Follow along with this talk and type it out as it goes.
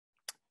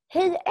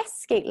Hej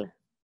Eskil!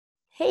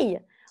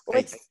 Hej! Och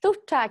Hej. ett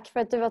stort tack för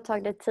att du har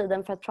tagit dig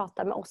tiden för att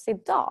prata med oss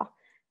idag.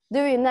 Du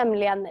är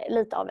nämligen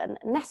lite av en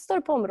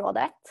nestor på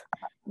området.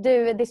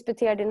 Du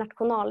disputerade i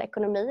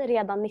nationalekonomi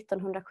redan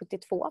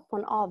 1972 på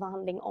en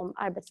avhandling om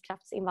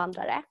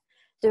arbetskraftsinvandrare.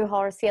 Du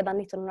har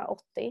sedan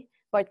 1980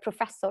 varit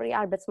professor i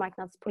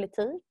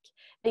arbetsmarknadspolitik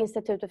vid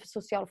Institutet för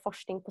social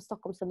forskning på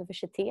Stockholms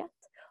universitet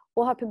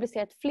och har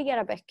publicerat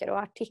flera böcker och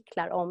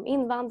artiklar om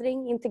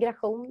invandring,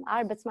 integration,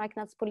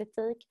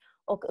 arbetsmarknadspolitik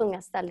och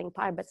ungas ställning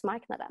på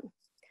arbetsmarknaden.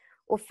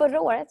 Och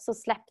förra året så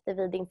släppte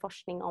vi din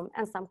forskning om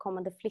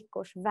ensamkommande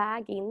flickors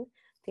väg in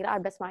till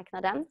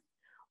arbetsmarknaden.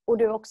 Och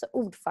du är också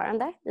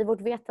ordförande i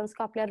vårt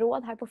vetenskapliga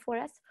råd här på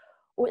Fores.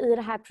 Och i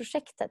det här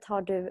projektet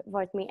har du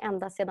varit med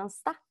ända sedan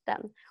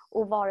starten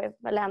och varit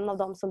väl en av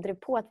dem som drev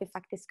på att vi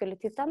faktiskt skulle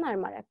titta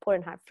närmare på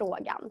den här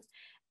frågan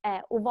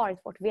och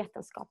varit vårt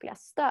vetenskapliga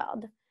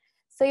stöd.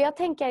 Så jag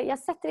tänker, jag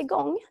sätter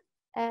igång.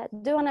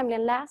 Du har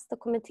nämligen läst och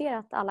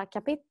kommenterat alla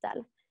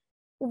kapitel.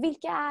 Och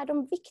vilka är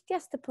de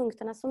viktigaste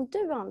punkterna som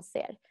du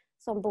anser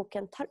som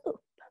boken tar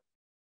upp?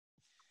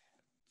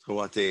 Jag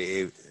tror att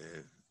det är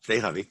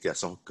flera viktiga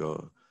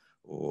saker,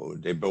 och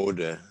det är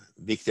både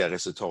viktiga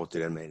resultat i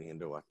den meningen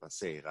då att man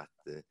ser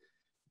att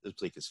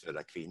utrikes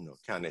födda kvinnor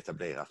kan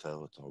etablera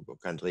företag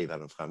och kan driva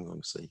dem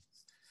framgångsrikt.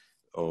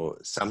 Och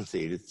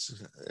samtidigt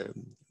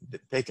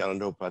pekar den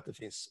då på att det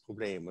finns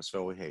problem och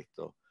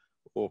svårigheter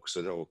och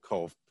också då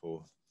krav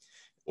på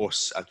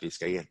oss att vi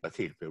ska hjälpa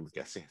till på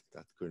olika sätt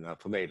att kunna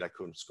förmedla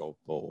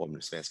kunskaper om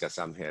det svenska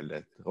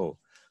samhället och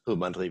hur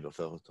man driver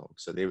företag.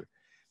 Så det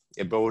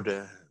är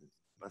både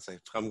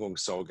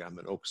framgångssaga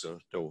men också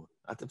då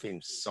att det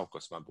finns saker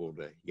som man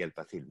borde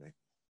hjälpa till med.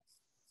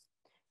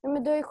 Ja,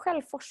 men du har ju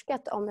själv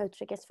forskat om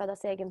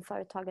utrikesföddas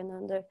egenföretagande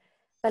under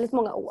väldigt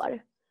många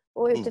år.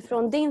 Och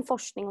utifrån din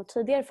forskning och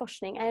tidigare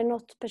forskning, är det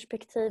något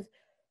perspektiv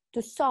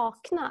du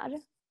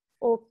saknar?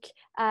 Och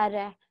är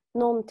det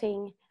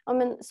någonting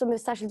som är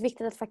särskilt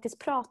viktigt att faktiskt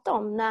prata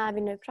om när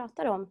vi nu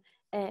pratar om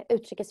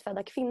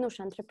utrikesfödda kvinnors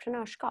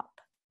entreprenörskap?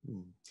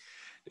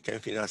 Det kan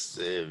finnas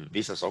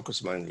vissa saker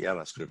som man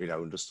gärna skulle vilja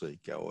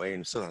understryka, och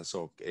en sådan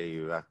sak är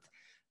ju att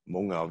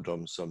många av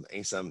dem som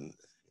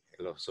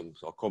eller som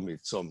har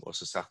kommit som och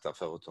så startar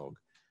företag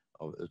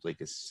av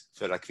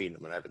utrikesfödda kvinnor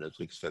men även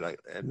utrikesfödda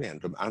män,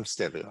 de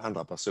anställer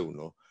andra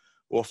personer,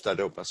 ofta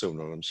då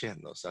personer de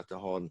känner, så att det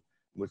har en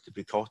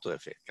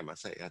multiplikatoreffekt kan man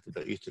säga, att det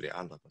blir ytterligare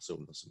andra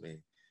personer som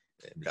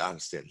blir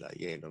anställda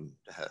genom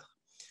det här.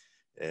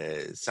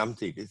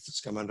 Samtidigt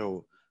ska man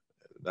då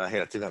vara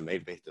hela tiden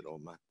medveten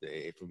om att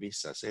för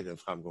vissa så är det en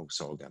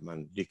framgångssaga.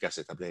 Man lyckas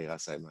etablera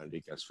sig, man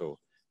lyckas få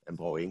en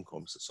bra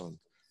inkomst och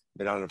sånt.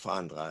 Medan för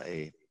andra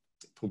är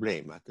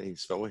problem att det är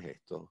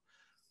svårigheter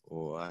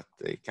och att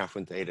det kanske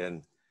inte är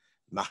den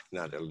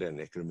marknad eller den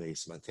ekonomi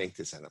som man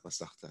tänkte sig när man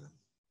startade.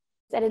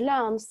 Är det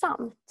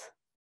lönsamt?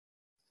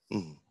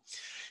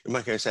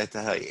 Man kan ju säga att det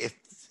här är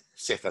ett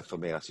sätt att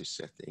förmera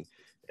sysselsättning.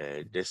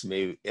 Det som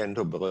ju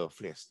ändå berör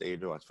flest är ju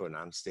då att få en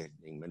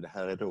anställning, men det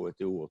här är då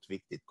ett oerhört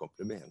viktigt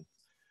komplement.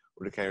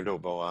 Och det kan ju då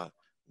vara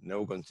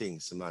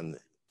någonting som man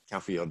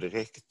kanske gör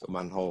direkt om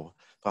man har,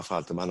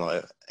 framförallt om man har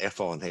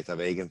erfarenhet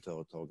av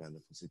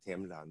egenföretagande från sitt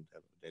hemland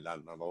eller det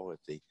land man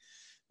varit i.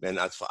 Men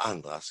att för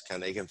andra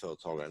kan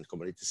egenföretagande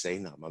komma lite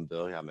senare. Man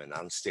börjar med en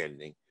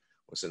anställning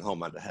och sen har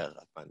man det här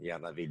att man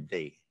gärna vill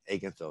bli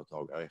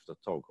egenföretagare och efter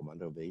ett tag kommer man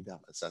då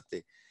vidare. Så att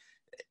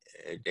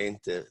det är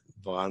inte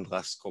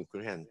varandras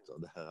konkurrenter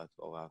det här att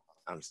vara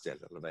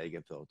anställd eller vara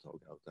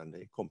egenföretagare, utan det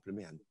är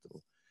komplement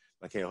och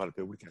man kan göra det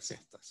på olika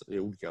sätt, alltså i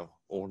olika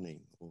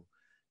ordning, och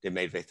det är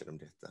medveten om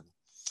detta.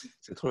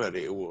 Sen tror jag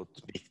det är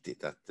oerhört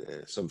viktigt att,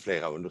 som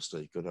flera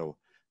understryker då,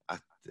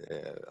 att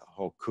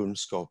ha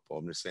kunskaper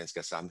om det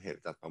svenska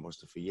samhället, att man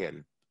måste få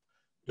hjälp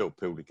då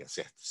på olika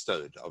sätt,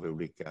 stöd av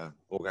olika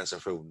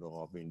organisationer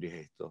och av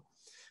myndigheter.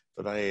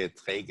 För det är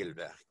ett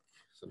regelverk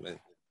som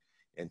är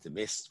inte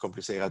mest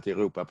komplicerat i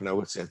Europa på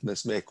något sätt, men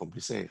som är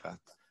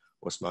komplicerat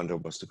och som man då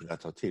måste kunna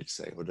ta till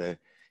sig. Och det,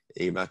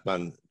 i och med att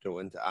man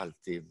då inte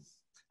alltid,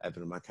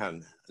 även om man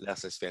kan lära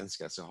sig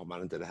svenska, så har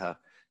man inte det här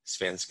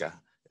svenska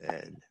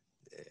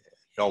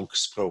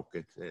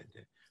lagspråket, det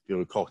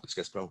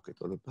byråkratiska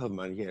språket, och då behöver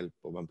man hjälp,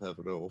 och man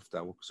behöver då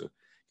ofta också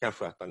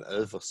kanske att man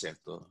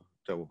översätter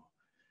då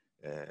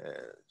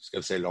ska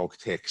vi säga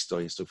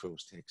lagtexter,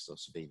 instruktionstexter och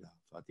så vidare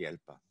för att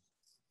hjälpa.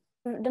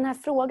 Den här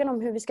frågan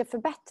om hur vi ska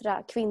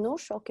förbättra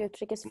kvinnors och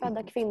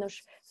utrikesfödda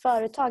kvinnors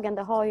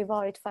företagande har ju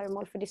varit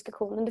föremål för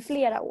diskussion under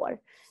flera år.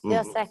 Vi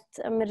har sett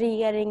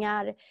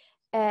regeringar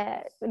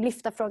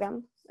lyfta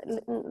frågan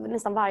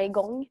nästan varje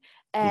gång.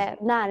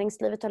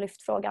 Näringslivet har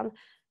lyft frågan.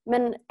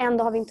 Men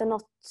ändå har vi inte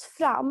nått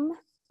fram.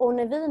 Och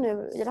när vi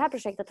nu i det här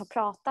projektet har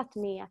pratat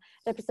med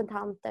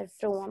representanter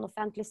från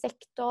offentlig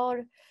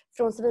sektor,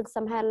 från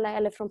civilsamhälle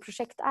eller från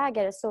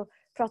projektägare, så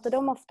pratar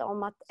de ofta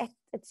om att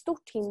ett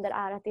stort hinder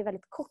är att det är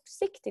väldigt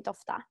kortsiktigt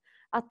ofta.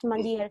 Att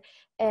man ger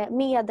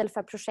medel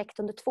för projekt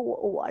under 2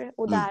 år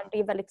och där det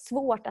är väldigt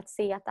svårt att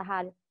se att det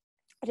här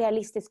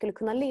realistiskt skulle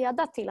kunna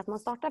leda till att man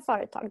startar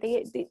företag.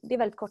 Det är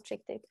väldigt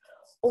kortsiktigt.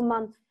 Och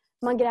man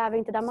man gräver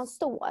inte där man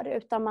står,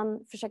 utan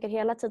man försöker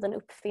hela tiden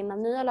uppfinna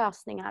nya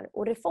lösningar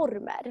och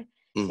reformer.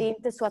 Det är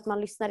inte så att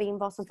man lyssnar in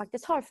vad som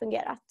faktiskt har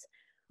fungerat.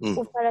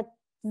 Och för att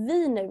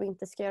vi nu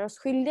inte ska göra oss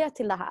skyldiga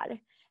till det här,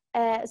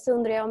 så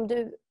undrar jag om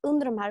du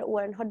under de här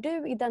åren har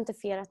du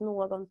identifierat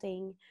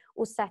någonting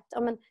och sett,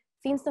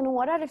 finns det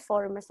några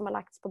reformer som har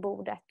lagts på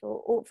bordet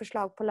och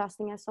förslag på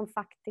lösningar som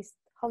faktiskt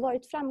har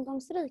varit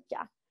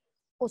framgångsrika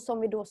och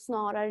som vi då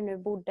snarare nu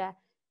borde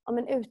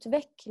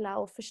utveckla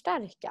och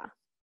förstärka?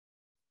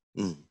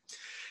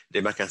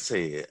 Det man kan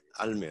se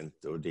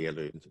allmänt, och det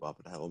gäller ju inte bara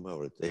på det här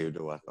området, är ju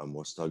då att man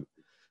måste ha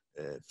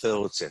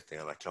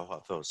förutsättningarna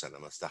klara för sig när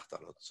man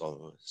startar något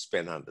så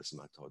spännande som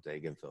att ha ett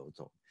egen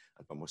företag.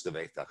 Att man måste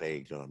veta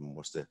reglerna, man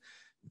måste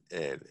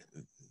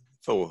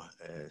få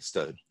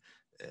stöd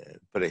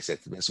på det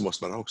sättet. Men så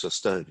måste man också ha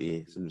stöd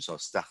i, som du sa,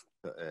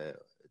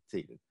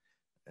 starttiden.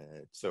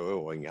 2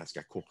 år är en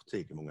ganska kort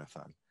tid i många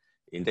fall.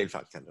 I en del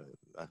fall kan det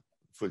vara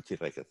fullt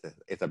tillräckligt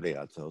att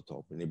etablera ett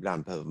företag, men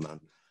ibland behöver man,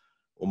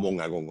 och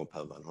många gånger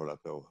behöver man hålla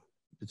på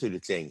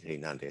betydligt längre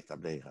innan det är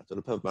etablerat. Och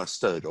då behöver man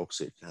stöd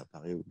också i den här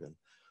perioden.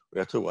 Och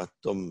jag tror att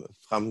de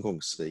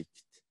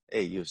framgångsrikt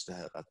är just det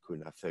här att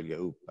kunna följa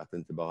upp, att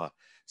inte bara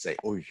säga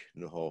oj,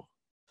 nu har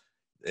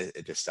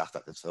det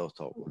startat ett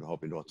företag och då har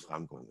vi nått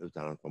framgång,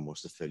 utan att man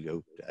måste följa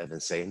upp det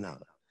även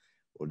senare.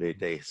 Och det är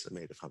det som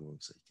är det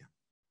framgångsrika.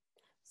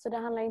 Så det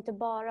handlar inte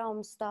bara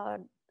om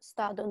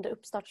stöd under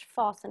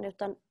uppstartsfasen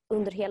utan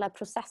under hela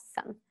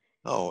processen?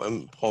 Ja,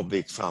 en bra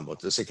bit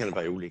framåt. Och sen kan det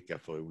vara olika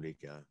för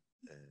olika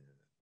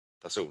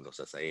personer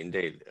så att säga. I en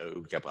del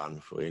olika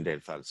branscher, i en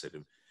del fall så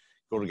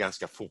går det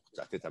ganska fort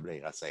att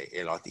etablera sig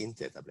eller att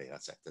inte etablera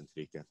sig. Att inte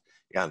lyckas.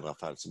 I andra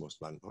fall så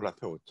måste man hålla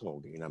på ett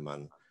tag innan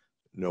man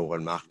når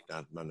en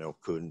marknad, man når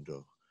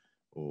kunder.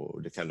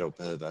 Och det kan då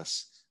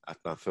behövas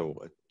att man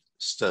får ett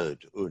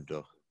stöd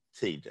under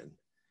tiden.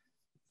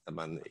 Där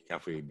man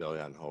kanske i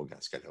början har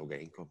ganska låga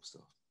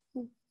inkomster.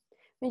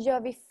 Men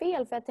gör vi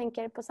fel? För jag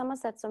tänker på samma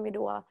sätt som vi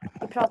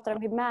pratar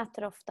om, vi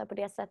mäter ofta på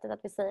det sättet att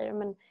vi säger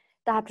men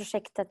det här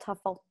projektet har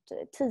fått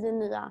 10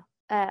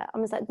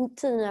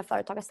 nya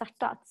företag har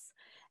startats.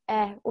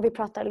 Och vi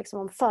pratar liksom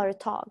om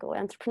företag och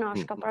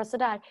entreprenörskap och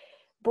sådär.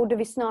 Borde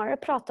vi snarare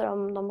prata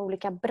om de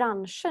olika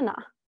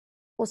branscherna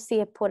och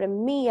se på det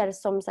mer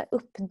som så här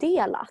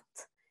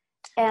uppdelat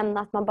än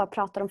att man bara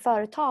pratar om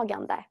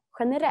företagande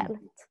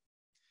generellt?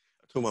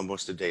 Jag tror man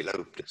måste dela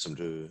upp det som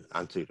du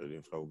antyder i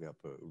din fråga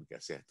på olika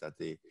sätt. Att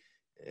det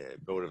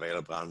både vad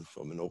gäller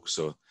branscher men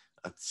också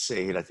att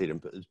se hela tiden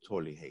på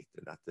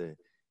uthålligheten. Att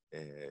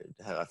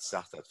det här att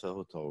starta ett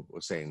företag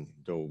och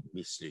sen då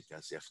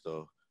misslyckas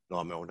efter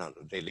några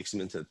månader. Det är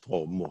liksom inte ett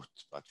bra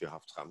mått på att vi har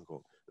haft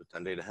framgång.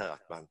 Utan det är det här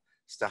att man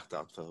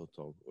startar ett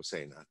företag och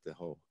sen att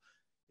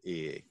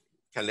det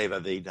kan leva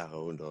vidare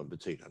under en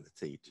betydande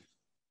tid.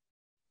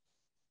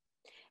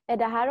 Är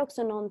det här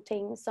också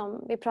någonting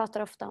som vi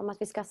pratar ofta om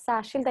att vi ska ha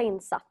särskilda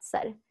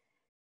insatser?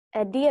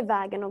 Är det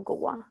vägen att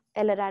gå?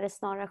 Eller är det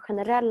snarare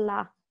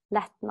generella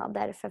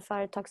lättnader för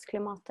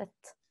företagsklimatet?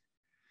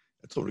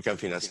 Jag tror det kan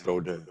finnas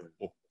både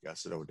och.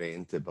 Alltså då, det är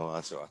inte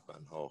bara så att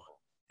man har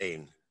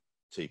en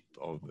typ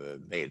av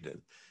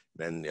medel.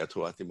 Men jag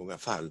tror att i många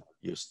fall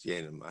just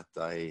genom att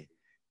det är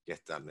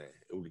detta med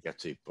olika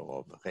typer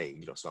av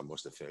regler som man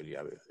måste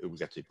följa,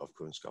 olika typer av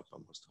kunskap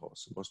man måste ha,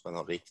 så måste man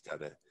ha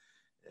riktade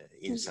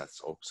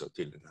insatser också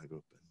till den här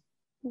gruppen.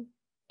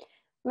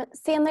 Men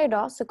senare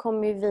idag så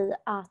kommer vi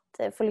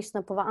att få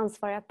lyssna på vad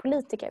ansvariga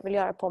politiker vill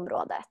göra på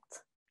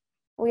området.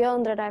 Och jag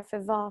undrar därför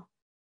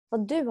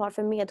vad du har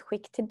för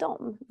medskick till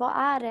dem. Vad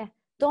är det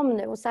de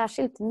nu, och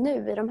särskilt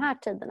nu i de här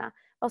tiderna,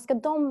 vad ska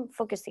de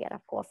fokusera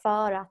på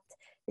för att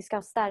vi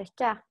ska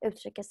stärka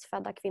utrikes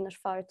födda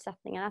kvinnors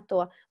förutsättningar att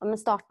då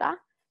starta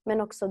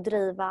men också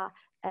driva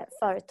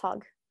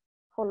företag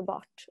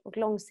hållbart och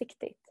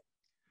långsiktigt?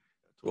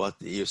 Jag tror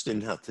att just i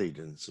den här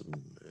tiden som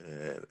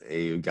är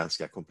ju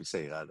ganska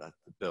komplicerad att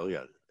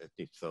börja ett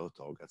nytt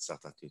företag, att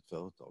starta ett nytt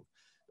företag.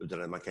 Utan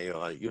det man kan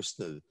göra just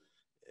nu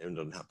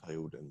under den här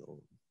perioden,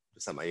 och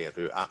detsamma gäller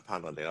ju på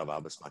andra delar av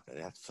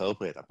arbetsmarknaden, är att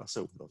förbereda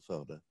personer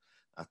för det.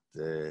 Att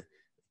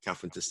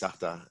kanske inte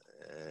starta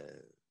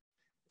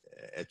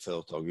ett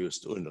företag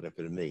just under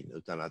epidemin,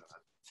 utan att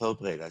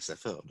förbereda sig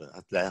för det,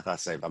 att lära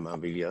sig vad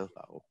man vill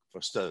göra och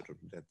få stöd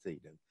under den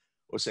tiden.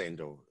 Och sen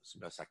då,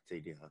 som jag sagt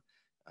tidigare,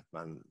 att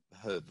man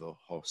behöver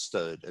ha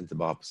stöd, inte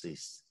bara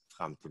precis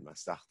fram till man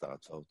startar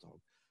ett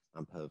företag.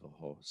 Man behöver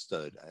ha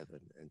stöd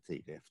även en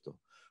tid efter.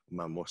 Och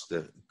man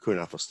måste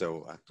kunna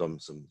förstå att de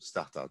som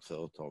startar ett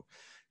företag,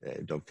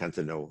 de kan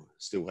inte nå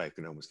stora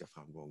ekonomiska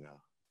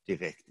framgångar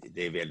direkt.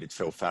 Det är väldigt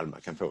få fall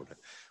man kan få det.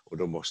 Och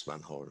då måste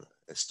man ha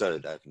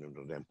stöd även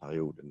under den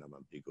perioden när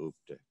man bygger upp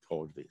det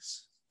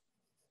gradvis.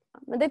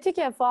 Men det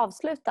tycker jag får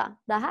avsluta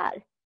det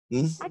här.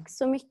 Tack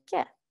så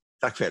mycket.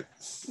 Tack själv.